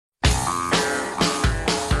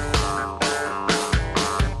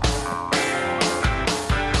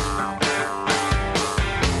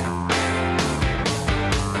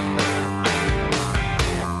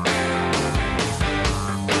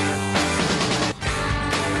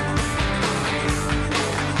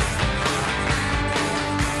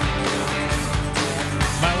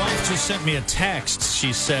sent me a text.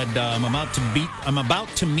 She said, I'm about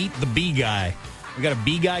to meet the bee guy. We got a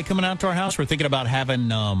bee guy coming out to our house. We're thinking about having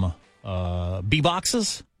bee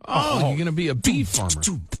boxes. Oh, you're going to be a bee farmer.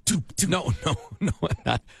 No,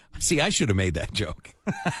 not. See, I should have made that joke.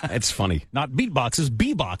 That's funny. Not beat boxes,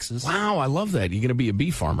 bee boxes. Wow, I love that. You're going to be a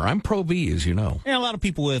bee farmer. I'm pro-bee, as you know. Yeah, a lot of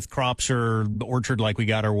people with crops or the orchard like we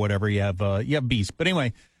got or whatever, you have bees. But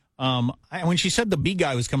anyway, when she said the bee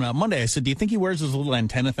guy was coming out Monday, I said, do you think he wears those little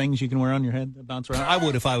antenna things you can wear on your head that bounce around? I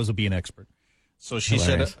would if I was a bee expert. So she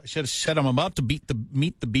said, I'm about to meet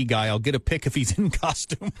the bee guy. I'll get a pic if he's in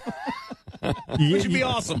costume. Which would be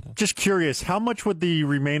awesome. Just curious, how much would the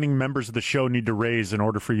remaining members of the show need to raise in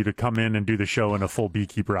order for you to come in and do the show in a full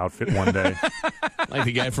beekeeper outfit one day? Like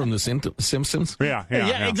the guy from The Simpsons? Yeah,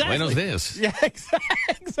 exactly. When was this? Yeah,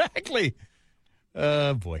 exactly.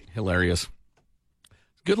 Boy. Hilarious.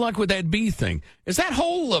 Good luck with that bee thing. Is that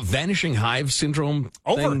whole vanishing hive syndrome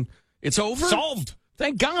thing? It's over? Solved.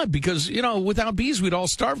 Thank God, because, without bees, we'd all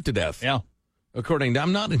starve to death. Yeah.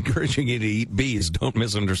 I'm not encouraging you to eat bees. Don't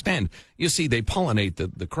misunderstand. You see, they pollinate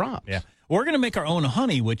the crops. Yeah. We're going to make our own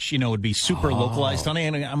honey, which, would be super localized honey.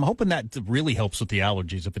 And I'm hoping that really helps with the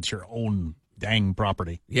allergies if it's your own dang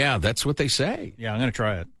property. Yeah, that's what they say. Yeah, I'm going to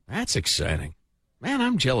try it. That's exciting. Man,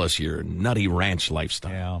 I'm jealous of your nutty ranch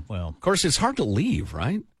lifestyle. Yeah, well. Of course, it's hard to leave,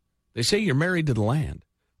 right? They say you're married to the land.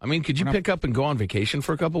 I mean, could you pick up and go on vacation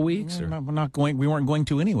for a couple weeks? We're not going. We weren't going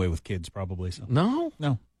to anyway with kids, probably. So. No?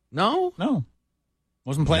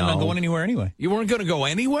 Wasn't planning on going anywhere anyway. You weren't going to go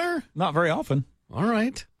anywhere? Not very often. All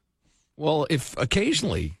right. Well, if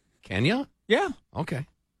occasionally, can you? Yeah. Okay.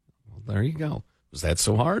 Well, there you go. Was that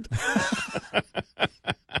so hard?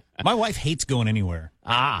 My wife hates going anywhere.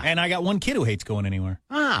 Ah. And I got one kid who hates going anywhere.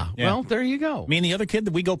 Ah. Yeah. Well, there you go. Me and the other kid,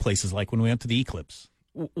 we go places like when we went to the Eclipse.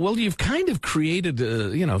 Well, you've kind of created,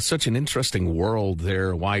 such an interesting world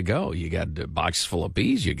there. Why go? You got a box full of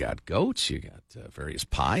bees. You got goats. You got various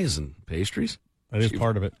pies and pastries. That is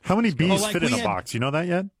part of it. How many bees fit in a box? You know that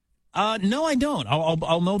yet? No, I don't.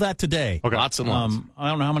 I'll know that today. Okay. Lots and lots. I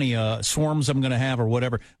don't know how many swarms I'm going to have or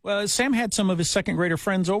whatever. Well, Sam had some of his second grader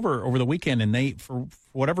friends over the weekend, and they, for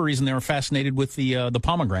whatever reason, they were fascinated with the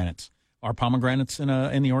pomegranates. Our pomegranates in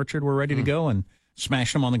the orchard were ready to go, and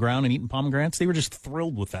smashing them on the ground and eating pomegranates. They were just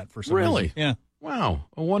thrilled with that for some reason. Yeah. Wow.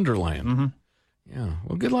 A wonderland. Mm-hmm. Yeah.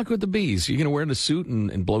 Well, good luck with the bees. You going to wear the suit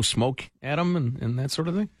and blow smoke at them and that sort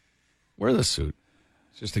of thing? Wear the suit.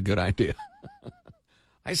 It's just a good idea.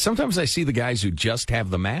 Sometimes I see the guys who just have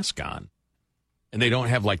the mask on, and they don't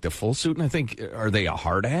have, like, the full suit, and I think, are they a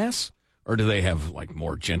hard ass? Or do they have, like,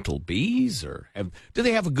 more gentle bees? Or do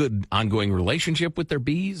they have a good ongoing relationship with their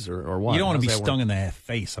bees? Or what? You don't want to be stung in the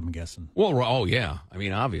face, I'm guessing. Well, yeah. I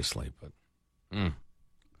mean, obviously. But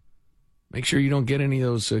make sure you don't get any of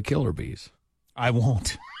those killer bees. I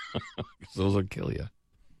won't. Because those will kill you.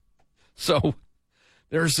 So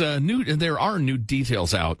there are new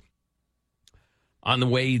details out on the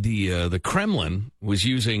way the Kremlin was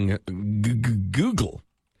using Google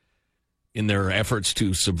in their efforts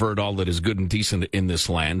to subvert all that is good and decent in this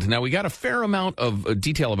land. Now, we got a fair amount of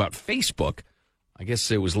detail about Facebook. I guess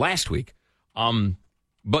it was last week.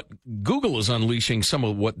 But Google is unleashing some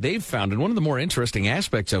of what they've found. And one of the more interesting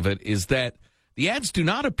aspects of it is that the ads do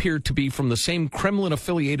not appear to be from the same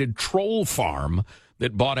Kremlin-affiliated troll farm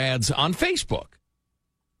that bought ads on Facebook.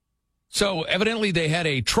 So evidently they had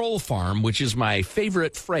a troll farm, which is my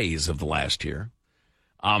favorite phrase of the last year,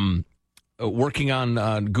 working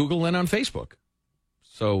on Google and on Facebook.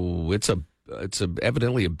 So it's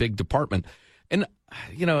evidently a big department. And,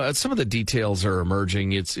 some of the details are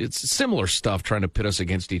emerging. It's similar stuff, trying to pit us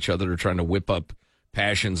against each other, trying to whip up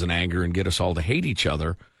passions and anger and get us all to hate each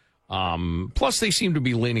other. Plus, they seem to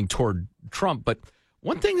be leaning toward Trump. But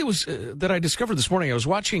one thing that I discovered this morning, I was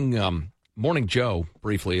watching Morning Joe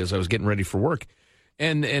briefly as I was getting ready for work,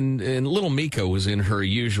 and little Mika was in her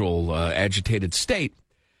usual agitated state.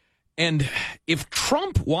 And if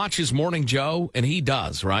Trump watches Morning Joe, and he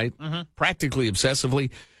does, right, practically obsessively,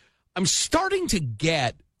 I'm starting to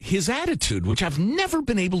get his attitude, which I've never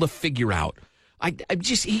been able to figure out.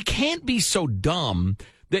 He can't be so dumb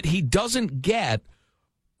that he doesn't get,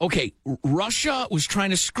 okay, Russia was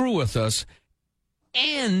trying to screw with us,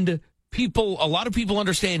 and a lot of people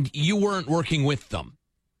understand you weren't working with them.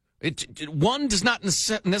 One does not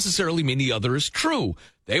necessarily mean the other is true.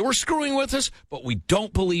 They were screwing with us, but we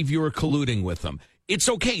don't believe you were colluding with them. It's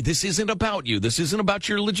okay. This isn't about you. This isn't about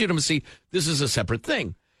your legitimacy. This is a separate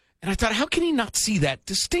thing. And I thought, how can he not see that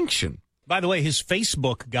distinction? By the way, his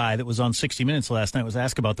Facebook guy that was on 60 Minutes last night was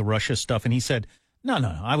asked about the Russia stuff, and he said No.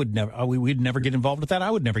 I would never. We'd never get involved with that.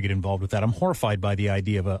 I would never get involved with that. I'm horrified by the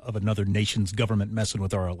idea of another nation's government messing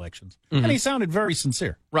with our elections. Mm-hmm. And he sounded very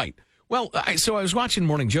sincere. Right. Well, so I was watching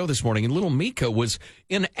Morning Joe this morning, and little Mika was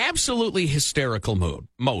in absolutely hysterical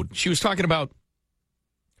mode. She was talking about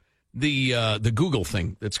the Google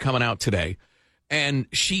thing that's coming out today, and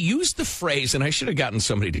she used the phrase, and I should have gotten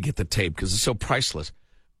somebody to get the tape because it's so priceless,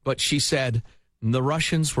 but she said, the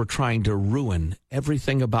Russians were trying to ruin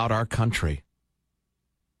everything about our country.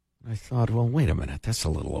 I thought, well, wait a minute. That's a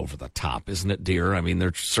little over the top, isn't it, dear? I mean,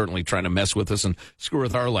 they're certainly trying to mess with us and screw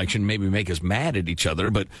with our election, maybe make us mad at each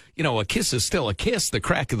other. But, a kiss is still a kiss. The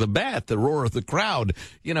crack of the bat, the roar of the crowd,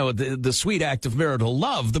 the sweet act of marital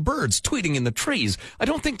love, the birds tweeting in the trees. I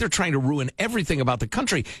don't think they're trying to ruin everything about the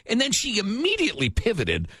country. And then she immediately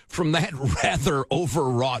pivoted from that rather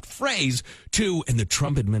overwrought phrase to, and the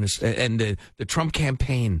Trump and the Trump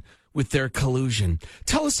campaign with their collusion.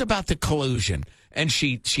 Tell us about the collusion. And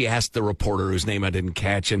she asked the reporter whose name I didn't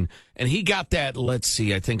catch, and he got that, let's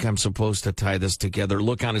see, I think I'm supposed to tie this together,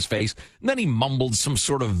 look on his face. And then he mumbled some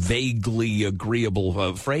sort of vaguely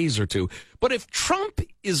agreeable phrase or two. But if Trump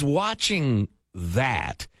is watching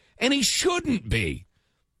that, and he shouldn't be,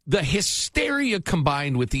 the hysteria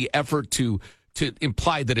combined with the effort to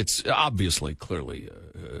imply that it's obviously, clearly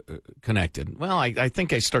connected, well, I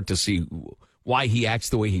think I start to see why he acts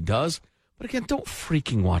the way he does. But again, don't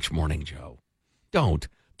freaking watch Morning Joe. Don't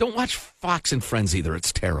watch Fox and Friends either.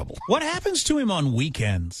 It's terrible. What happens to him on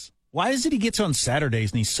weekends? Why is it he gets on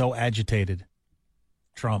Saturdays and he's so agitated?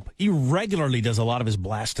 Trump. He regularly does a lot of his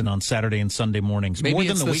blasting on Saturday and Sunday mornings, Maybe more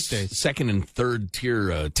than it's the the weekdays. Second and third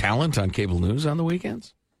tier talent on cable news on the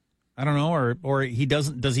weekends. I don't know, or he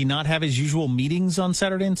doesn't. Does he not have his usual meetings on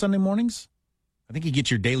Saturday and Sunday mornings? I think you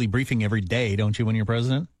get your daily briefing every day, don't you, when you're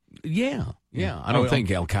president? Yeah. I don't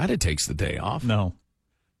think Al Qaeda takes the day off. No.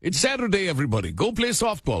 It's Saturday, everybody. Go play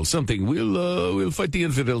softball. Something. We'll fight the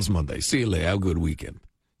infidels Monday. See you later. Have a good weekend.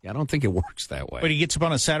 Yeah, I don't think it works that way. But he gets up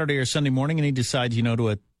on a Saturday or Sunday morning and he decides,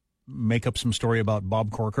 to make up some story about Bob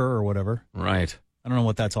Corker or whatever. Right. I don't know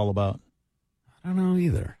what that's all about. I don't know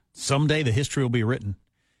either. Someday the history will be written.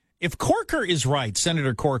 If Corker is right,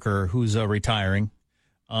 Senator Corker, who's retiring,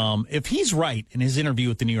 if he's right in his interview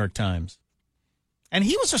with the New York Times, and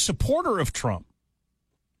he was a supporter of Trump,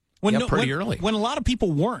 pretty early. When a lot of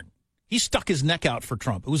people weren't. He stuck his neck out for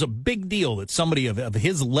Trump. It was a big deal that somebody of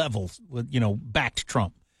his level, backed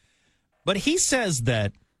Trump. But he says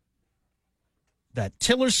that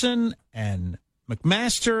Tillerson and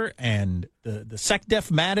McMaster and the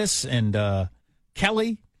SecDef Mattis and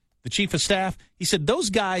Kelly, the chief of staff, he said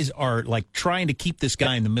those guys are like trying to keep this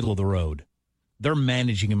guy in the middle of the road. They're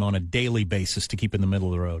managing him on a daily basis to keep in the middle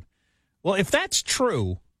of the road. Well, if that's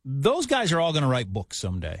true, those guys are all going to write books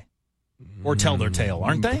someday. Or tell their tale,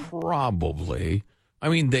 aren't they? Probably. I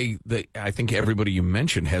mean, I think everybody you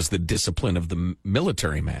mentioned has the discipline of the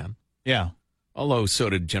military man. Yeah. Although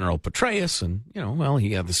so did General Petraeus, and,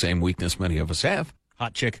 he had the same weakness many of us have.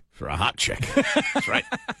 Hot chick. For a hot chick. That's right.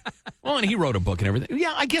 Well, and he wrote a book and everything.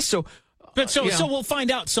 Yeah, I guess so. But so we'll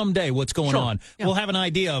find out someday what's going on. Yeah. We'll have an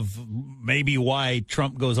idea of maybe why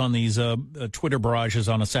Trump goes on these Twitter barrages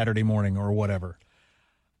on a Saturday morning or whatever.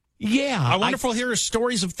 Yeah. I wonder if we'll hear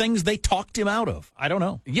stories of things they talked him out of. I don't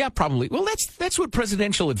know. Yeah, probably. Well, that's what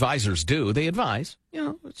presidential advisors do. They advise,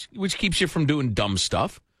 which keeps you from doing dumb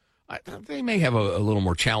stuff. They may have a little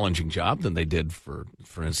more challenging job than they did, for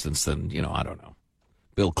instance, I don't know,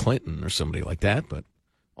 Bill Clinton or somebody like that, but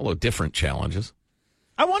although different challenges.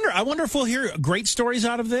 I wonder if we'll hear great stories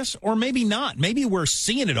out of this, or maybe not. Maybe we're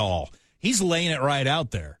seeing it all. He's laying it right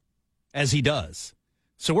out there, as he does.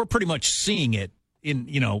 So we're pretty much seeing it.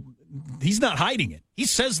 He's not hiding it. He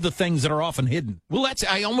says the things that are often hidden. Well,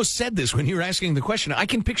 I almost said this when you were asking the question. I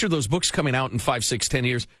can picture those books coming out in 5, 6, 10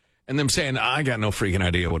 years and them saying, I got no freaking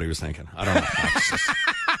idea what he was thinking. I don't know.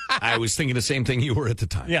 I was thinking the same thing you were at the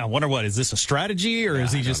time. Yeah, I wonder is this a strategy or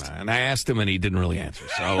is he just... And I asked him and he didn't really answer.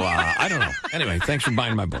 So I don't know. Anyway, thanks for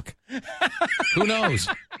buying my book. Who knows?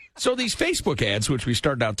 So these Facebook ads, which we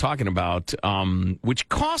started out talking about, which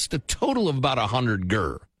cost a total of about 100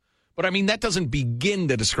 gur. But, I mean, that doesn't begin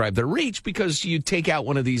to describe their reach because you take out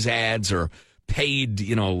one of these ads or paid,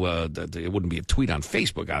 it wouldn't be a tweet on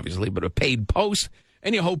Facebook, obviously, but a paid post,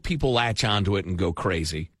 and you hope people latch onto it and go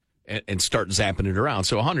crazy and start zapping it around.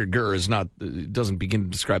 So 100 gur doesn't begin to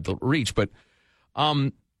describe the reach, but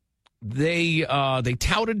they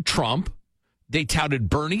touted Trump, they touted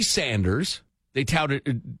Bernie Sanders, they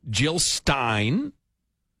touted Jill Stein,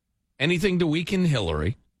 anything to weaken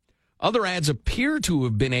Hillary. Other ads appear to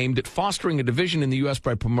have been aimed at fostering a division in the U.S.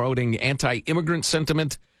 by promoting anti-immigrant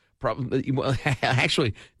sentiment, Probably. Well,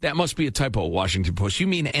 actually, that must be a typo, Washington Post. You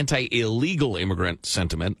mean anti-illegal immigrant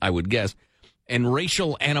sentiment, I would guess, and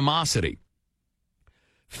racial animosity.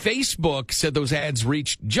 Facebook said those ads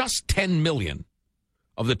reached just 10 million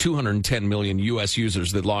of the 210 million U.S.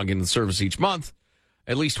 users that log into the service each month.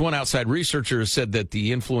 At least one outside researcher said that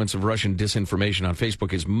the influence of Russian disinformation on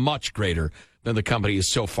Facebook is much greater than the company has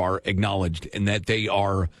so far acknowledged, and that they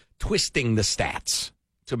are twisting the stats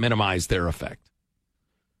to minimize their effect,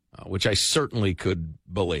 which I certainly could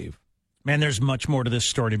believe. Man, there's much more to this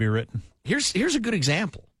story to be written. Here's a good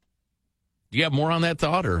example. Do you have more on that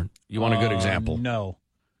thought, or you want a good example? No.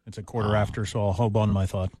 It's a quarter after, so I'll hold on to my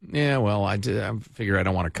thought. Yeah, well, I figure I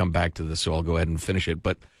don't want to come back to this, so I'll go ahead and finish it.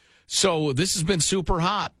 But so this has been super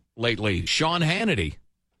hot lately. Sean Hannity,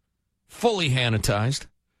 fully Hannitized,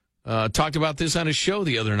 talked about this on his show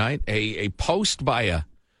the other night. A post by a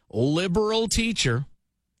liberal teacher,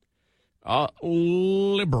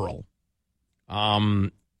 liberal.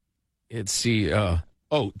 Tweeted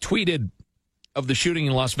of the shooting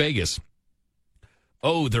in Las Vegas.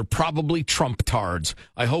 Oh, they're probably Trump-tards.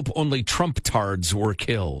 I hope only Trump-tards were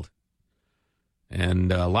killed.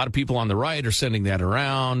 And a lot of people on the right are sending that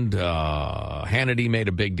around. Hannity made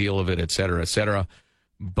a big deal of it, et cetera, et cetera.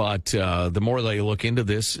 But the more they look into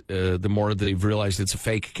this, the more they've realized it's a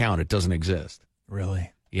fake account. It doesn't exist.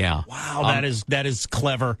 Really? Yeah. Wow, that is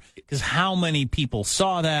clever. Because how many people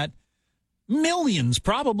saw that? Millions,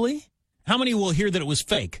 probably. How many will hear that it was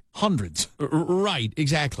fake? Hundreds. Right,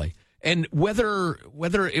 exactly. And whether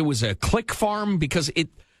it was a click farm, because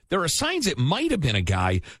there are signs it might have been a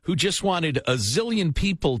guy who just wanted a zillion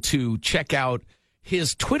people to check out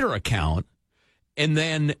his Twitter account, and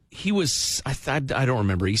then he was, I don't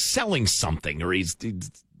remember, he's selling something, or he's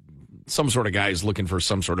some sort of guy is looking for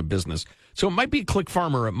some sort of business. So it might be a click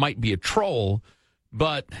farm, or it might be a troll,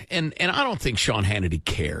 but, and I don't think Sean Hannity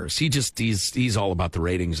cares. He's all about the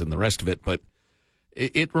ratings and the rest of it, but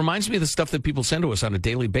it reminds me of the stuff that people send to us on a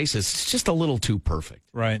daily basis. It's just a little too perfect.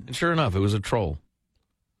 Right. And sure enough, it was a troll,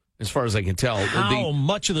 as far as I can tell. How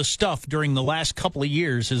much of the stuff during the last couple of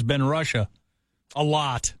years has been Russia? A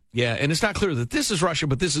lot. Yeah, and it's not clear that this is Russia,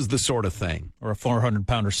 but this is the sort of thing. Or a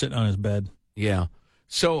 400-pounder sitting on his bed. Yeah.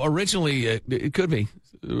 So originally, it could be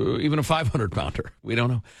even a 500-pounder. We don't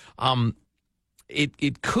know.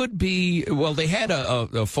 It could be, well, they had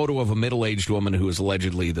a photo of a middle-aged woman who was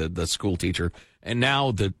allegedly the school teacher, and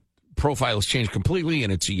now the profile has changed completely,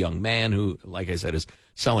 and it's a young man who, like I said, is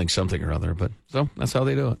selling something or other. But so that's how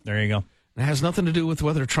they do it. There you go. It has nothing to do with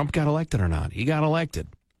whether Trump got elected or not. He got elected.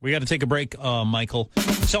 We got to take a break, Michael.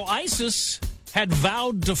 So ISIS had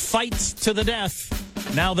vowed to fight to the death.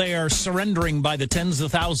 Now they are surrendering by the tens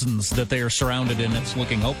of thousands that they are surrounded in. It's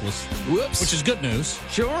looking hopeless. Whoops. Which is good news.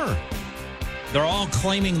 Sure. They're all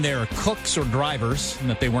claiming they're cooks or drivers and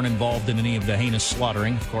that they weren't involved in any of the heinous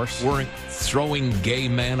slaughtering, of course. Weren't throwing gay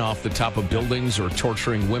men off the top of buildings or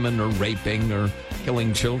torturing women or raping or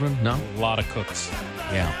killing children. No? A lot of cooks.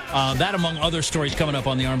 Yeah. That among other stories coming up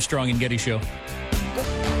on the Armstrong and Getty Show.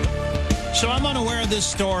 So I'm unaware of this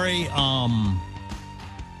story,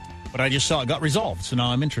 but I just saw it got resolved, so now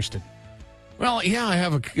I'm interested. Well, yeah, I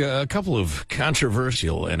have a couple of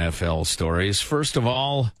controversial NFL stories. First of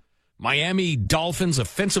all, Miami Dolphins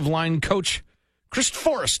offensive line coach Chris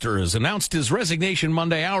Forrester has announced his resignation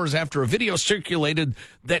Monday, hours after a video circulated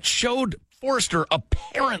that showed Forrester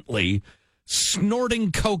apparently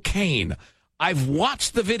snorting cocaine. I've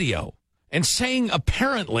watched the video, and saying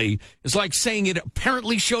apparently is like saying it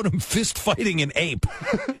apparently showed him fist fighting an ape.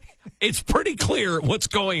 It's pretty clear what's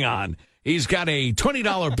going on. He's got a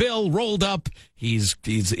 $20 bill rolled up. He's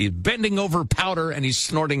bending over powder, and he's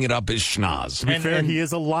snorting it up his schnoz. To be fair, he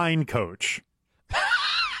is a line coach.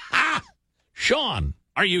 Sean,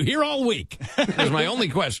 are you here all week? That's my only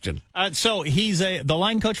question. So he's the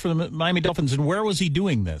line coach for the Miami Dolphins, and where was he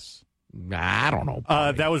doing this? I don't know.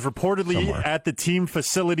 That was reportedly somewhere at the team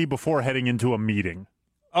facility before heading into a meeting.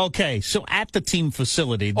 Okay, so at the team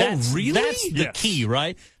facility. That's, really? That's the key,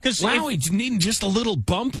 right? Wow, he's needing just a little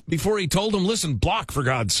bump before he told him, listen, block for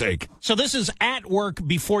God's sake. So this is at work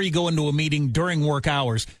before you go into a meeting during work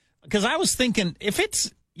hours. Because I was thinking, if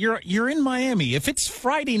it's you're in Miami, if it's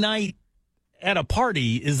Friday night at a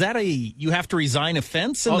party, is that you have to resign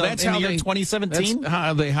offense in the year 2017? That's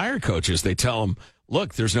how they hire coaches. They tell them,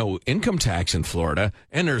 look, there's no income tax in Florida,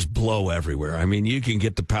 and there's blow everywhere. I mean, you can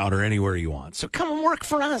get the powder anywhere you want. So come and work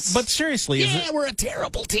for us. But seriously. We're a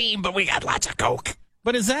terrible team, but we got lots of coke.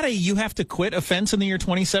 But is that you have to quit offense in the year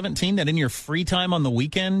 2017, that in your free time on the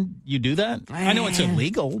weekend you do that? I know it's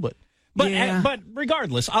illegal, but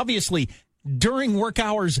regardless, obviously, during work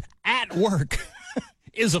hours at work,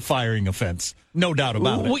 is a firing offense. No doubt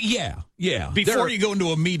about Well, it. yeah. Before you go into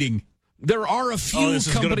a meeting, There are a few this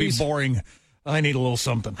is going to be companies. boring. I need a little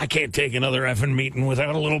something. I can't take another effing meeting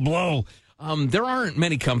without a little blow. There aren't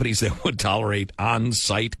many companies that would tolerate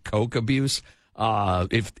on-site coke abuse.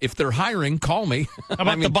 If they're hiring, call me. How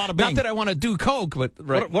about the Bada Bing? Not that I want to do coke, but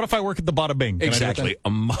right. What if I work at the Bada Bing? Can I do that? Exactly. A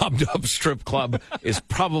mobbed-up strip club is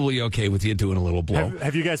probably okay with you doing a little blow.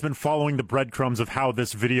 Have you guys been following the breadcrumbs of how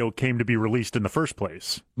this video came to be released in the first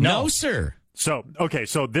place? No, sir. So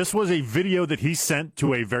this was a video that he sent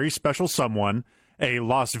to a very special someone, a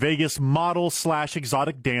Las Vegas model /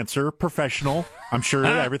 exotic dancer, professional. I'm sure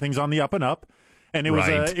everything's on the up and up. And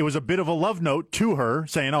it was a bit of a love note to her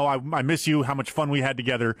saying, "Oh, I miss you, how much fun we had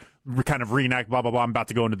together, kind of reenact, blah, blah, blah. I'm about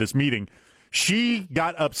to go into this meeting." She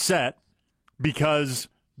got upset because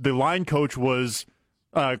the line coach was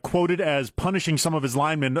quoted as punishing some of his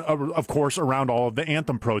linemen, of course, around all of the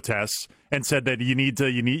anthem protests, and said that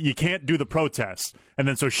you can't do the protests. And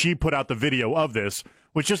then so she put out the video of this,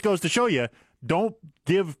 which just goes to show you, don't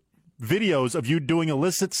give videos of you doing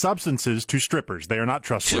illicit substances to strippers. They are not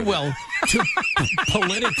trustworthy. Well, to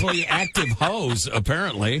politically active hoes,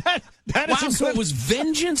 apparently. That is Wow, so it was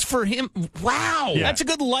vengeance for him. Wow. Yeah. That's a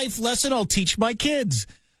good life lesson I'll teach my kids.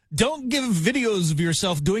 Don't give videos of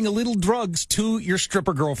yourself doing illegal drugs to your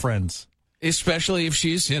stripper girlfriends. Especially if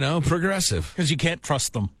she's, progressive. Because you can't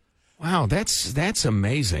trust them. Wow, that's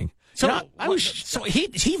amazing. So, You know, he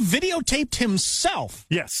videotaped himself.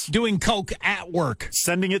 Yes. Doing coke at work.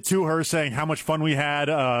 Sending it to her, saying how much fun we had,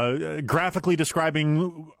 graphically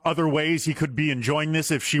describing other ways he could be enjoying this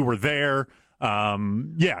if she were there.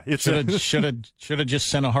 It's Should have just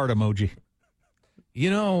sent a heart emoji.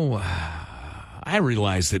 I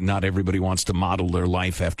realize that not everybody wants to model their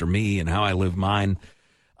life after me and how I live mine.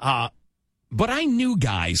 But I knew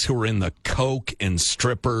guys who were in the coke and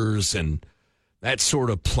strippers and that sort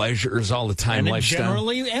of pleasures all the time And it lifestyle.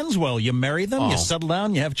 generally ends well. You marry them, you settle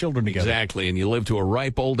down, you have children together. Exactly, and you live to a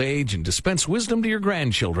ripe old age and dispense wisdom to your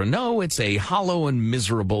grandchildren. No, it's a hollow and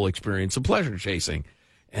miserable experience of pleasure chasing.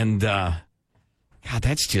 And, God,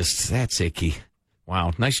 that's icky.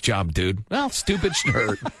 Wow, nice job, dude. Well, stupid should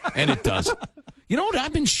hurt, and it does. You know what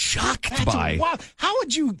I've been shocked by? Wow. How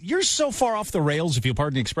would you're so far off the rails, if you'll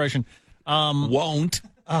pardon the expression. Won't.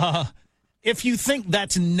 If you think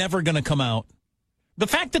that's never going to come out. The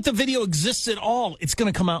fact that the video exists at all, it's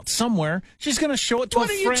going to come out somewhere. She's going to show it to a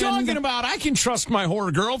friend. What are you talking about? I can trust my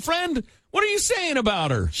whore girlfriend. What are you saying about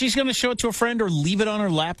her? She's going to show it to a friend or leave it on her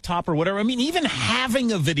laptop or whatever. I mean, even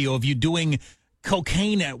having a video of you doing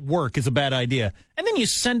cocaine at work is a bad idea. And then you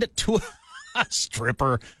send it to a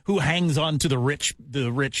stripper who hangs on to the rich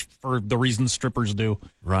for the reasons strippers do.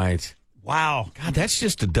 Right. Wow. God, that's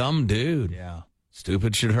just a dumb dude. Yeah.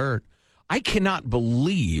 Stupid should hurt. I cannot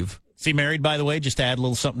believe. Is he married, by the way? Just to add a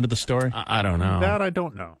little something to the story. I don't know. that I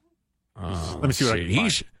don't know. Let me see what I can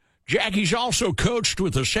find. Jackie's also coached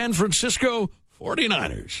with the San Francisco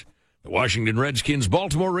 49ers, the Washington Redskins,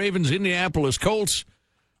 Baltimore Ravens, Indianapolis Colts.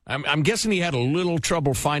 I'm guessing he had a little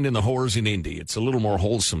trouble finding the whores in Indy. It's a little more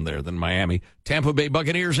wholesome there than Miami. Tampa Bay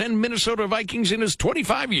Buccaneers and Minnesota Vikings in his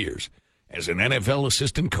 25 years as an NFL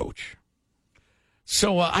assistant coach.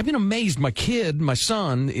 So I've been amazed. My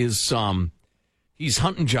son, is he's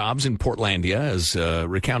hunting jobs in Portlandia, as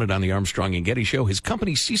recounted on the Armstrong and Getty show. His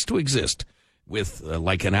company ceased to exist with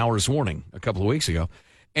like an hour's warning a couple of weeks ago.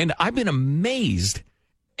 And I've been amazed.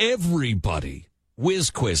 Everybody whiz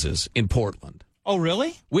quizzes in Portland. Oh,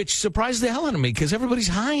 really? Which surprised the hell out of me because everybody's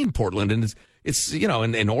high in Portland. And it's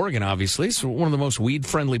in Oregon, obviously. It's one of the most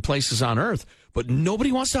weed-friendly places on earth. But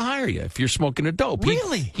nobody wants to hire you if you're smoking a dope.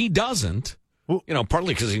 Really? He doesn't.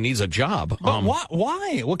 Partly because he needs a job. But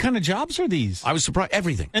why? What kind of jobs are these? I was surprised.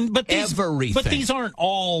 Everything. Everything. But these aren't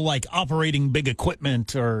all like operating big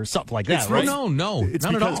equipment or something like that, right? No, It's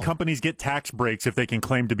not because at all. companies get tax breaks if they can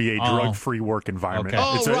claim to be a drug-free work environment.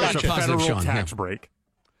 Okay. It's right. a federal Sean, tax yeah. break.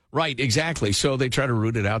 Right, exactly. So they try to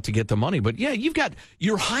root it out to get the money. But yeah,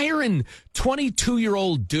 you're hiring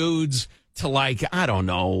 22-year-old dudes to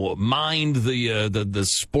mind the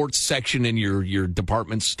sports section in your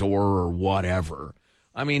department store or whatever.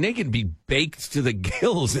 I mean, they can be baked to the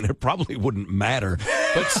gills and it probably wouldn't matter.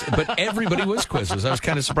 But everybody was quizzes. I was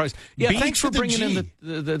kind of surprised. Yeah, B thanks to for the bringing G. in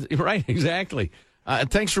the right, exactly.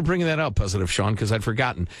 Thanks for bringing that up, Positive Sean, because I'd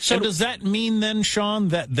forgotten. So does that mean then, Sean,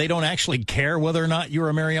 that they don't actually care whether or not you're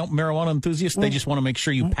a marijuana enthusiast? They just want to make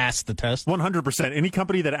sure you pass the test? 100%. Any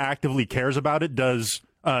company that actively cares about it does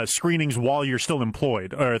screenings while you're still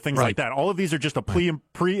employed or things like that. All of these are just a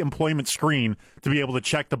pre-employment screen to be able to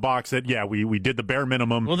check the box that, we did the bare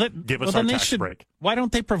minimum, give us our tax break. Why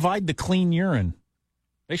don't they provide the clean urine?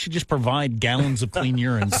 They should just provide gallons of clean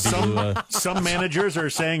urine. Some managers are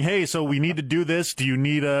saying, "Hey, so we need to do this. Do you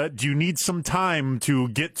need some time to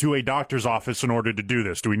get to a doctor's office in order to do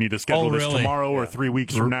this? Do we need to schedule this tomorrow or 3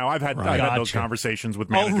 weeks from now?" I've had those conversations with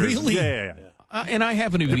managers. Oh, really? Yeah. And I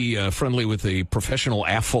happen to be friendly with a professional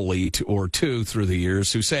athlete or two through the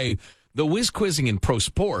years who say the whiz quizzing in pro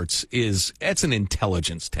sports it's an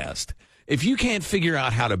intelligence test. If you can't figure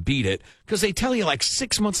out how to beat it, because they tell you like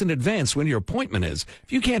 6 months in advance when your appointment is,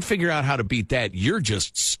 if you can't figure out how to beat that, you're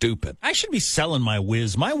just stupid. I should be selling my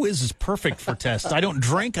whiz. My whiz is perfect for tests. I don't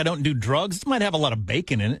drink. I don't do drugs. It might have a lot of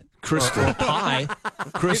bacon in it. Crystal Pie.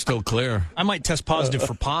 Crystal clear. I might test positive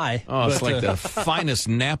for pie. Oh, it's like the finest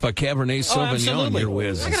Napa Cabernet Sauvignon, your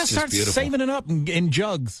whiz. I got to start saving it up in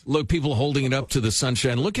jugs. Look, people holding it up to the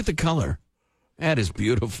sunshine. Look at the color. That is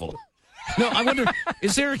beautiful. No, I wonder,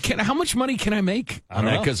 how much money can I make on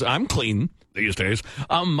that? Because I'm clean these days.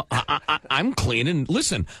 I'm clean. And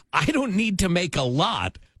listen, I don't need to make a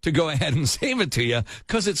lot to go ahead and save it to you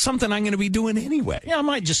because it's something I'm going to be doing anyway. Yeah, I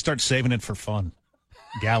might just start saving it for fun.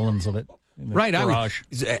 Gallons of it. Right. Garage.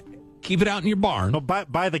 Keep it out in your barn. No,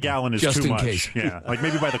 by the gallon is just too in much. Case. Yeah, like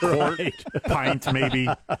maybe by the quart, pint, maybe.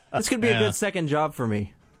 This could be a good second job for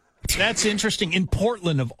me. That's interesting. In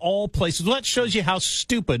Portland, of all places. Well, that shows you how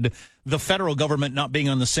stupid the federal government not being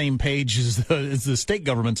on the same page as the state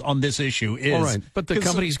governments on this issue is. All right, but the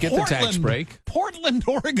companies get the tax break. Portland,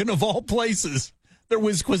 Oregon, of all places. They're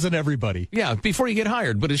whiz-quizzing everybody. Yeah, before you get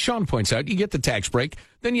hired. But as Sean points out, you get the tax break.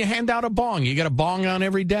 Then you hand out a bong. You got a bong on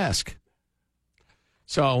every desk.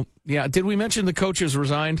 So, yeah, did we mention the coach has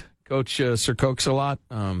resigned? Coach Sir Cokes a lot.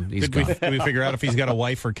 Did we figure out if he's got a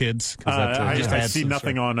wife or kids? I see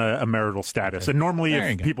nothing on a marital status. Okay. And normally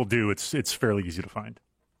if people do, it's fairly easy to find.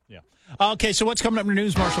 Yeah. Okay, so what's coming up in the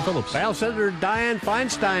news, Marshall Phillips? Well, Senator Dianne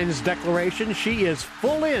Feinstein's declaration, she is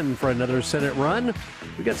full in for another Senate run.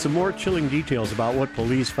 We got some more chilling details about what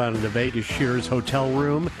police found in the Vegas Shears hotel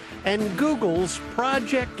room. And Google's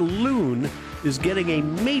Project Loon is getting a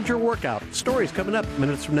major workout. Stories coming up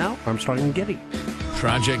minutes from now. Armstrong and Getty.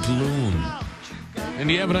 Project Loon. And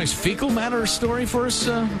do you have a nice fecal matter story for us,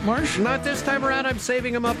 Marsh? Not this time around. I'm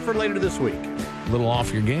saving them up for later this week. A little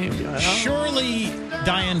off your game. Surely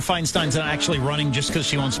Dianne Feinstein's not actually running just because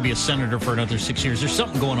she wants to be a senator for another 6 years. There's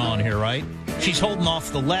something going on here, right? She's holding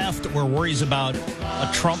off the left or worries about a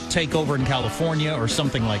Trump takeover in California or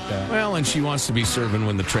something like that. Well, and she wants to be serving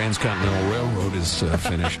when the Transcontinental Railroad is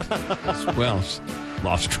finished. Well,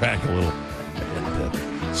 lost track a little.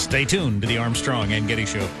 Stay tuned to the Armstrong and Getty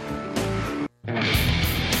Show.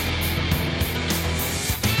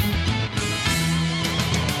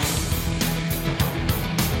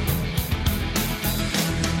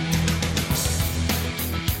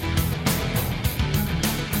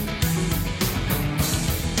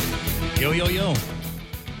 Yo.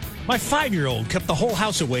 My 5-year-old kept the whole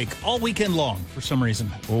house awake all weekend long for some reason.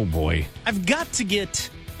 Oh, boy. I've got to get...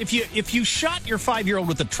 If you shot your 5-year-old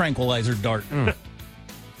with a tranquilizer dart,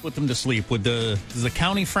 put them to sleep, does the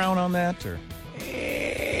county frown on that? Or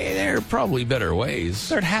there are probably better ways.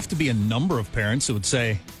 There'd have to be a number of parents who would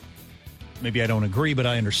say, maybe I don't agree, but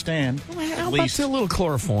I understand. Well, how about a little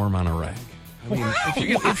chloroform on a rag? I mean,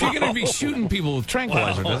 if you're going to be shooting people with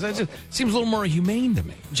tranquilizer doses, that just seems a little more humane to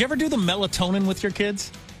me. Did you ever do the melatonin with your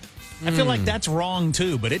kids? I feel like that's wrong,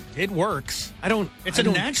 too, but it works. It's a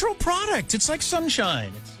natural product. It's like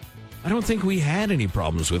sunshine. I don't think we had any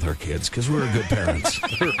problems with our kids because we were good parents.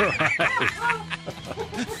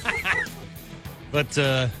 But,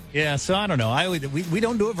 so I don't know. We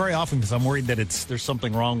don't do it very often because I'm worried that there's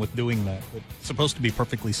something wrong with doing that. It's supposed to be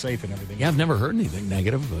perfectly safe and everything. Yeah, I've never heard anything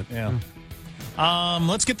negative, but... Yeah.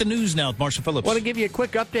 Let's get the news now with Marshall Phillips. I want to give you a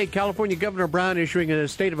quick update. California Governor Brown issuing a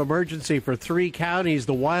state of emergency for 3 counties.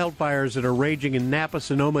 The wildfires that are raging in Napa,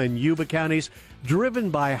 Sonoma, and Yuba counties, driven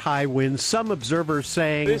by high winds. Some observers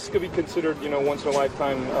saying... This could be considered,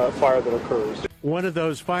 once-in-a-lifetime fire that occurs. One of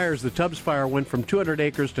those fires, the Tubbs fire, went from 200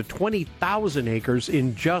 acres to 20,000 acres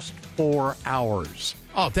in just 4 hours.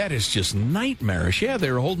 Oh, that is just nightmarish. Yeah,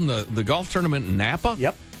 they were holding the golf tournament in Napa.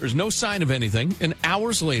 Yep. There's no sign of anything. And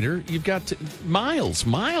hours later, you've got miles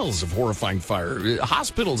of horrifying fire.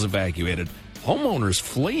 Hospitals evacuated. Homeowners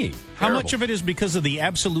fleeing. How much of it is because of the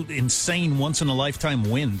absolute insane once-in-a-lifetime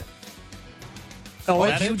wind? Oh,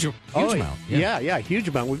 that's huge amount. Yeah, huge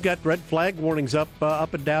amount. We've got red flag warnings up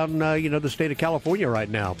and down, the state of California right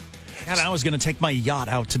now. God, I was going to take my yacht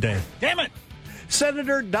out today. Damn it!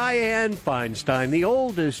 Senator Dianne Feinstein, the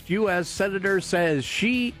oldest U.S. senator, says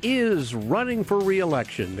she is running for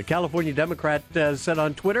re-election. The California Democrat said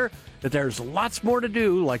on Twitter that there's lots more to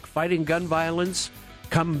do, like fighting gun violence,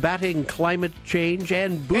 combating climate change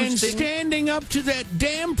and boosting... And standing up to that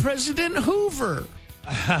damn President Hoover.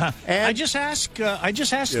 I just asked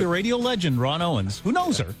the radio legend, Ron Owens, who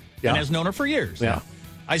knows her and has known her for years. Yeah.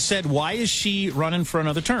 I said, why is she running for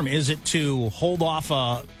another term? Is it to hold off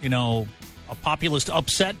a populist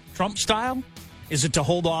upset Trump style? Is it to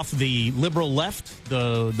hold off the liberal left,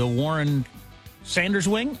 the Warren Sanders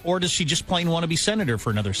wing? Or does she just plain want to be senator for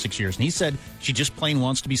another 6 years? And he said she just plain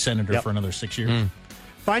wants to be senator for another 6 years.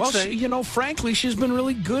 Well, frankly, she's been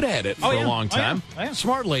really good at it for a long time.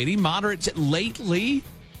 Smart lady, moderate. Lately,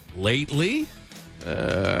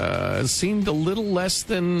 seemed a little less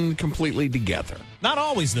than completely together. Not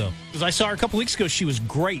always, though, because I saw her a couple weeks ago. She was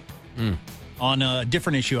great on a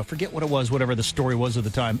different issue. I forget what it was, whatever the story was at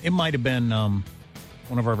the time. It might have been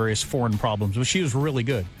one of our various foreign problems, but she was really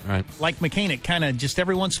good. Right. Like McCain, it kind of just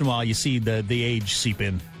every once in a while you see the age seep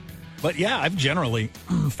in. But yeah, I've generally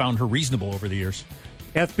found her reasonable over the years.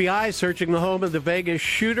 FBI searching the home of the Vegas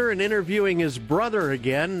shooter and interviewing his brother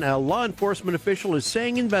again. A law enforcement official is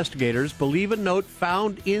saying investigators believe a note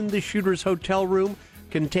found in the shooter's hotel room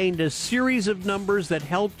contained a series of numbers that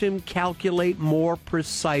helped him calculate more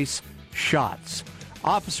precise shots.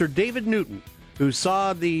 Officer David Newton, who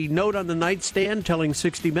saw the note on the nightstand, telling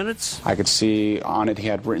 60 Minutes. I could see on it he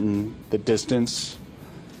had written the distance,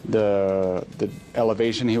 the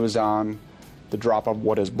elevation he was on, the drop of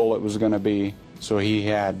what his bullet was going to be. So he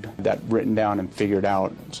had that written down and figured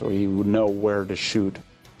out so he would know where to shoot.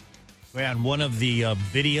 Yeah, and one of the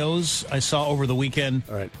videos I saw over the weekend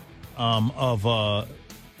of, I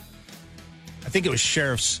think it was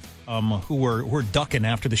sheriffs who were ducking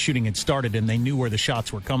after the shooting had started, and they knew where the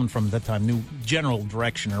shots were coming from at that time, knew general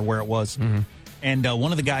direction or where it was. And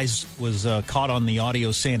one of the guys was caught on the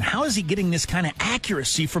audio saying, how is he getting this kind of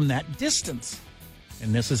accuracy from that distance?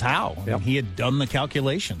 And this is how. I mean, he had done the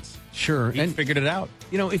calculations. Sure. He figured it out.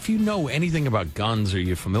 You know, if you know anything about guns or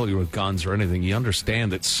you're familiar with guns or anything, you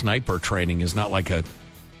understand that sniper training is not like a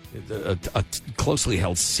closely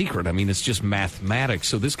held secret. I mean, it's just mathematics.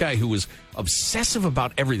 So this guy who was obsessive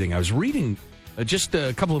about everything, I was reading just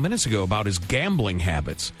a couple of minutes ago about his gambling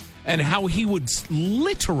habits and how he would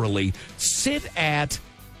literally sit at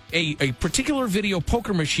a particular video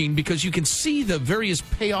poker machine because you can see the various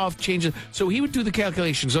payoff changes. So he would do the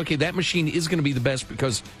calculations. Okay, that machine is going to be the best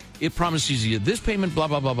because it promises you this payment, blah,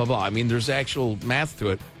 blah, blah, blah, blah. I mean, there's actual math to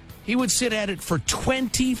it. He would sit at it for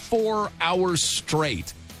 24 hours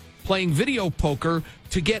straight playing video poker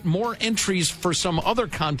to get more entries for some other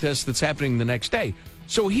contest that's happening the next day.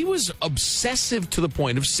 So he was obsessive to the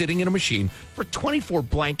point of sitting in a machine for 24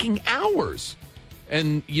 blanking hours.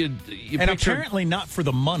 And you picture, apparently not for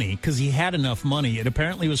the money, because he had enough money. It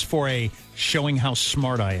apparently was for a showing how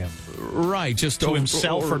smart I am. Right, just to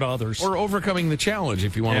himself or to others. Or overcoming the challenge,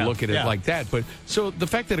 if you want to look at it like that. But so the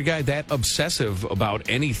fact that a guy that obsessive about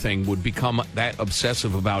anything would become that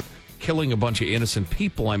obsessive about killing a bunch of innocent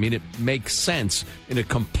people, I mean, it makes sense in a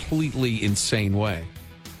completely insane way.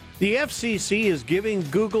 The FCC is giving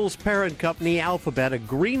Google's parent company, Alphabet, a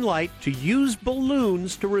green light to use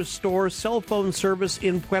balloons to restore cell phone service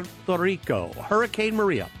in Puerto Rico. Hurricane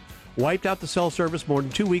Maria wiped out the cell service more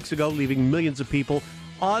than 2 weeks ago, leaving millions of people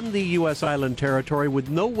on the U.S. island territory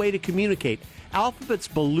with no way to communicate. Alphabet's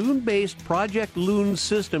balloon-based Project Loon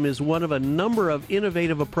system is one of a number of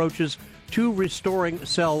innovative approaches to restoring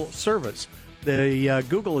cell service.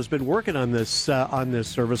 Google has been working on this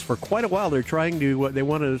service for quite a while. They're they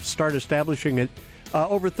want to start establishing it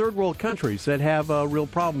over third world countries that have real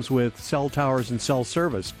problems with cell towers and cell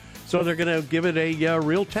service. So they're going to give it a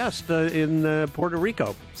real test in Puerto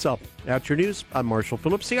Rico. So that's your news. I'm Marshall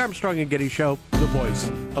Phillips, the Armstrong and Getty Show, the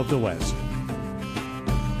voice of the West.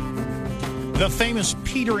 The famous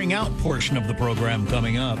petering out portion of the program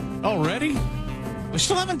coming up. Already? We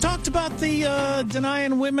still haven't talked about the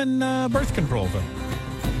denying women birth control thing.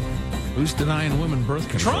 Who's denying women birth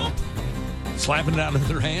control? Trump. Slapping it out of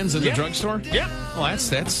their hands in the drugstore? Yep. Well, that's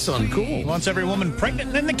uncool. He wants every woman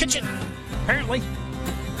pregnant in the kitchen, apparently.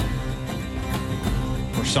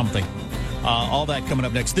 Or something. All that coming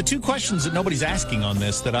up next. The two questions that nobody's asking on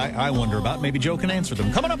this that I wonder about, maybe Joe can answer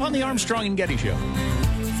them. Coming up on the Armstrong and Getty Show.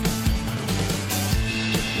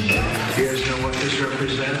 Do you guys know what this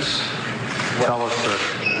represents? Tell us, sir.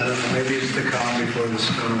 I don't know, maybe it's the calm before the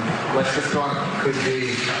storm. What's the storm? Could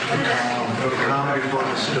be the calm before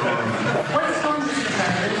the storm. What storm is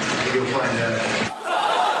it? You'll find out.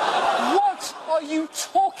 What are you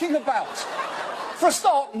talking about? For a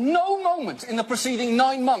start, no moment in the preceding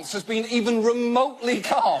 9 months has been even remotely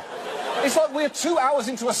calm. It's like we're 2 hours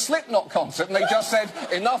into a Slipknot concert and they just said,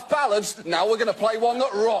 enough ballads, now we're going to play one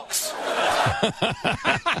that rocks.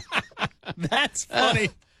 That's funny.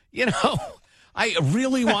 I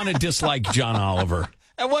really want to dislike John Oliver.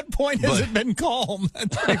 At what point has it been calm?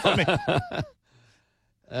 That's pretty funny.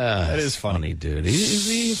 That is funny, dude. Is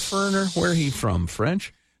he a foreigner? Where he from?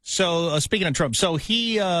 French? So, speaking of Trump, so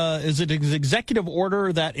he is it an executive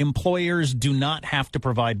order that employers do not have to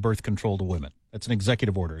provide birth control to women? That's an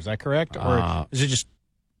executive order. Is that correct? Or is it just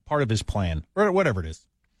part of his plan? Or whatever it is.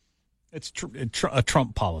 It's a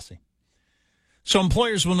Trump policy. So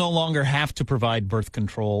employers will no longer have to provide birth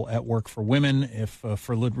control at work for women if,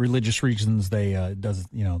 for religious reasons, they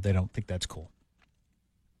don't think that's cool.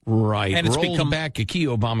 Right. And it's become back a key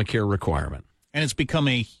Obamacare requirement. And it's become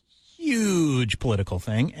a huge political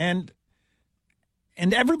thing, and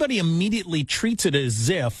everybody immediately treats it as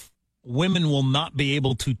if women will not be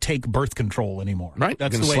able to take birth control anymore. Right.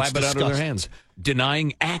 That's the way slap it's it out discussed. of their hands,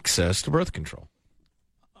 denying access to birth control.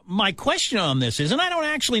 My question on this is, and I don't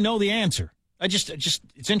actually know the answer.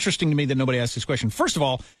 It's interesting to me that nobody asked this question. First of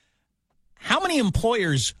all, how many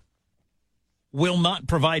employers will not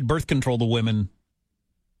provide birth control to women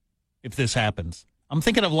if this happens? I'm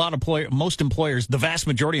thinking of a lot of most employers, the vast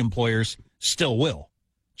majority of employers still will,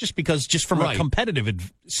 just from a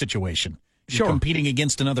competitive situation. You're competing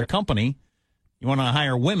against another company. You want to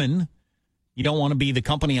hire women. You don't want to be the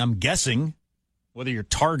company, I'm guessing, whether you're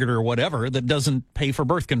Target or whatever, that doesn't pay for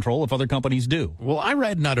birth control if other companies do. Well, I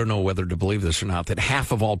read, and I don't know whether to believe this or not, that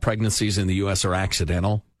half of all pregnancies in the U.S. are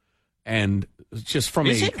accidental. And just from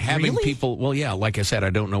having people, well, yeah, like I said, I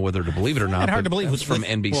don't know whether to believe it or not. Hard to believe. It was from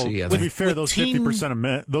NBC. Well, to be fair, those 50% of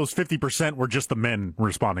men, those 50% were just the men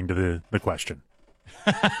responding to the question.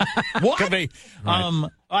 What? Could be. Right.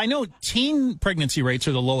 I know teen pregnancy rates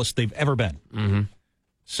are the lowest they've ever been. Mm-hmm.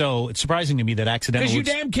 So it's surprising to me that accidental. Because you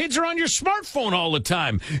damn kids are on your smartphone all the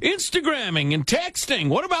time, Instagramming and texting.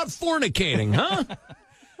 What about fornicating, huh?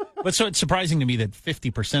 But so it's surprising to me that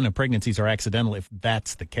 50% of pregnancies are accidental if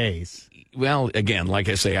that's the case. Well, again, like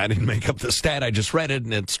I say, I didn't make up the stat. I just read it,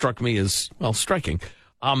 and it struck me as, well, striking.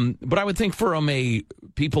 But I would think from a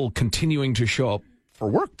people continuing to show up for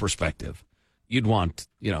work perspective, you'd want,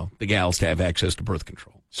 the gals to have access to birth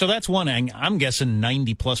control. So that's one thing. I'm guessing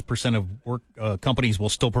 90+% of work companies will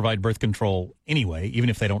still provide birth control anyway, even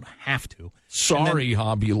if they don't have to. Sorry,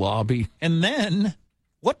 Hobby Lobby. And then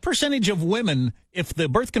what percentage of women, if the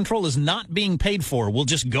birth control is not being paid for, will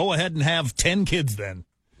just go ahead and have 10 kids then,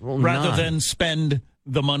 rather than spend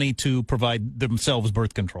the money to provide themselves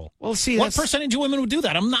birth control? Well, see, what percentage of women would do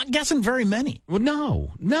that? I'm not guessing very many. Well,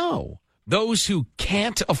 no. Those who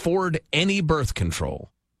can't afford any birth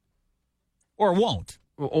control. Or won't.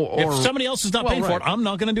 If somebody else is not paying for it, I'm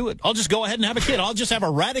not going to do it. I'll just go ahead and have a kid. I'll just have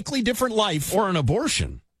a radically different life. Or an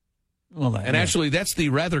abortion. Well, actually, that's the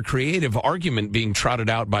rather creative argument being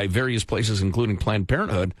trotted out by various places, including Planned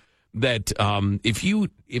Parenthood, that if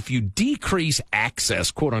you decrease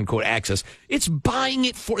access, quote unquote access, it's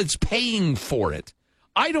paying for it.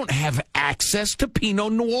 I don't have access to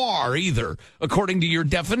Pinot Noir either, according to your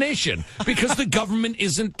definition, because the government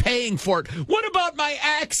isn't paying for it. What about my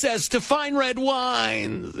access to fine red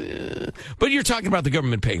wines? But you're talking about the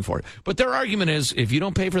government paying for it. But their argument is, if you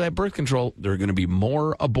don't pay for that birth control, there are going to be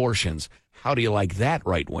more abortions. How do you like that,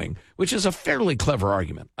 right wing? Which is a fairly clever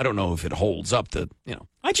argument. I don't know if it holds up to,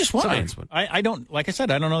 I just wonder. Science, but I don't, like I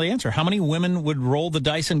said, I don't know the answer. How many women would roll the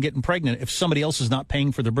dice and getting pregnant if somebody else is not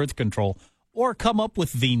paying for their birth control? Or come up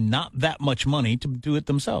with the not that much money to do it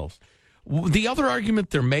themselves. The other argument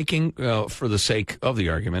they're making, for the sake of the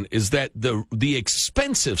argument, is that the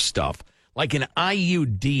expensive stuff, like an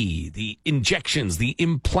IUD, the injections, the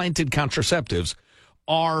implanted contraceptives,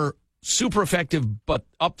 are super effective, but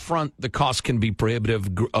up front the cost can be prohibitive.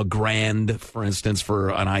 $1,000, for instance, for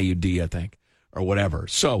an IUD, I think, or whatever.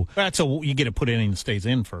 So you get it put in and it stays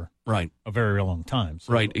in for a very long time.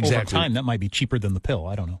 So right, exactly. Over time, that might be cheaper than the pill.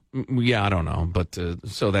 I don't know. Yeah, I don't know, but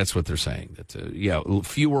so that's what they're saying. That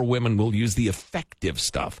fewer women will use the effective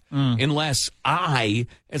stuff unless I,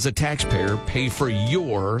 as a taxpayer, pay for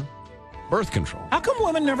your birth control. How come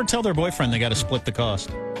women never tell their boyfriend they got to split the cost?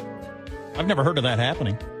 I've never heard of that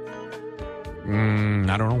happening.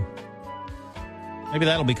 I don't know. Maybe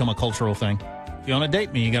that'll become a cultural thing. If you want to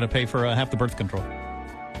date me, you got to pay for half the birth control.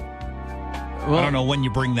 Well, I don't know when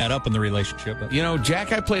you bring that up in the relationship. But.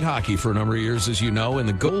 Jack, I played hockey for a number of years, as you know, and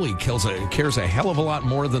the goalie cares a hell of a lot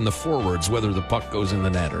more than the forwards whether the puck goes in the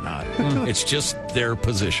net or not. It's just their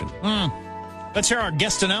position. Let's hear our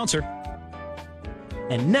guest announcer.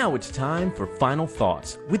 And now it's time for Final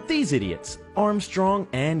Thoughts with these idiots, Armstrong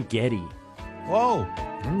and Getty. Whoa.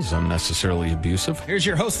 That was unnecessarily abusive. Here's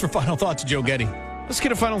your host for Final Thoughts, Joe Getty. Let's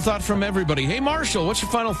get a final thought from everybody. Hey, Marshall, what's your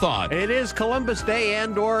final thought? It is Columbus Day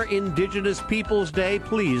and/or Indigenous Peoples Day.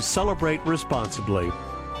 Please celebrate responsibly.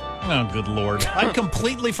 Oh, good Lord. I'd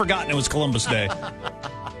completely forgotten it was Columbus Day.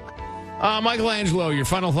 Michelangelo, your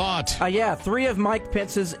final thought. Yeah, 3 of Mike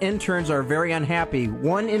Pence's interns are very unhappy.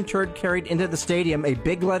 One intern carried into the stadium a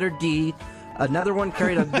big letter D. Another one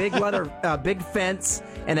carried a big fence,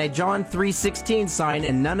 and a John 3:16 sign,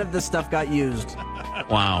 and none of the stuff got used.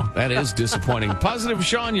 Wow, that is disappointing. Positive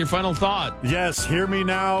Sean, your final thought. Yes, hear me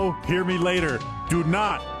now, hear me later. Do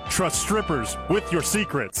not trust strippers with your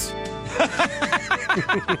secrets.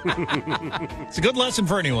 It's a good lesson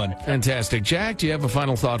for anyone. Fantastic. Jack, do you have a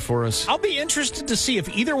final thought for us? I'll be interested to see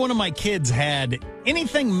if either one of my kids had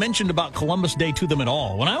anything mentioned about Columbus Day to them at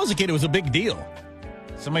all. When I was a kid, it was a big deal.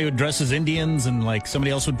 Somebody would dress as Indians, and like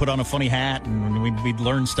somebody else would put on a funny hat, and we'd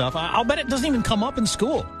learn stuff. I'll bet it doesn't even come up in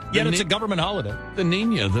school. Yet it's a government holiday. The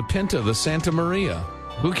Nina, the Pinta, the Santa Maria.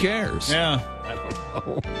 Who cares? Yeah. I don't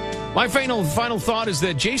know. My final thought is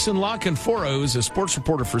that Jason La Canfora, who's a sports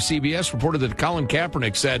reporter for CBS, reported that Colin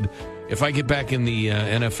Kaepernick said, "If I get back in the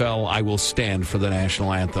NFL, I will stand for the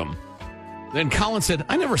national anthem." Then Colin said,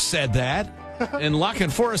 "I never said that." And La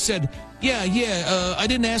Canfora said, Yeah, I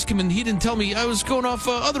didn't ask him, and he didn't tell me. I was going off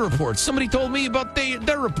other reports. Somebody told me about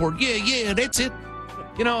their report. Yeah, that's it.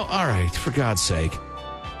 You know, all right, for God's sake.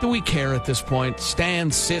 Do we care at this point?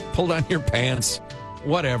 Stand, sit, pull down your pants,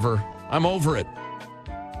 whatever. I'm over it.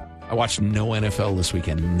 I watched no NFL this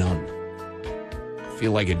weekend, none. I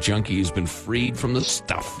feel like a junkie who's been freed from the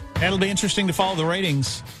stuff. It'll be interesting to follow the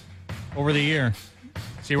ratings over the year,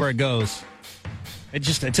 see where it goes.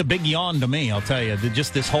 It's a big yawn to me, I'll tell you.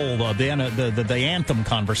 Just this whole the anthem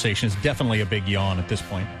conversation is definitely a big yawn at this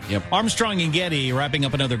point. Yep. Armstrong and Getty wrapping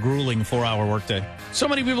up another grueling 4-hour workday. So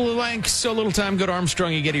many people who like so little time. Go to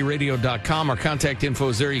ArmstrongandGettyRadio.com. Our contact info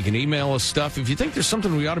is there. You can email us stuff. If you think there's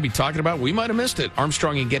something we ought to be talking about, we might have missed it.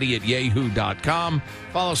 ArmstrongandGetty@yahoo.com.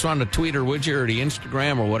 Follow us on the Twitter, would you, or the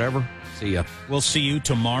Instagram or whatever. See ya. We'll see you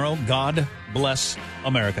tomorrow. God bless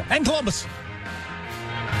America and Columbus.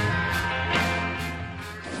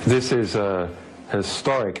 This is a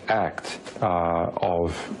historic act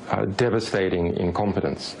of devastating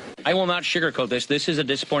incompetence. I will not sugarcoat this. This is a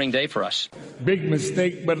disappointing day for us. Big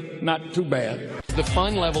mistake, but not too bad. The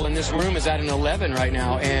fun level in this room is at an 11 right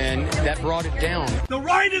now, and that brought it down. The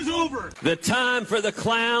ride is over. The time for the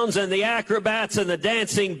clowns and the acrobats and the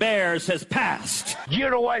dancing bears has passed.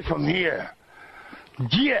 Get away from here.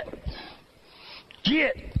 Get.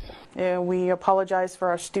 We apologize for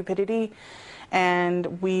our stupidity,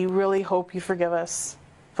 and we really hope you forgive us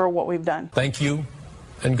for what we've done. Thank you,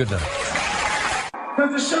 and good night.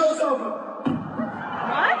 The show's over.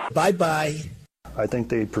 What? Bye-bye. I think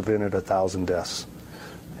they prevented 1,000 deaths,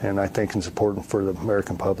 and I think it's important for the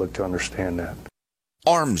American public to understand that.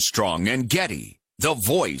 Armstrong and Getty, the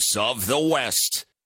voice of the West.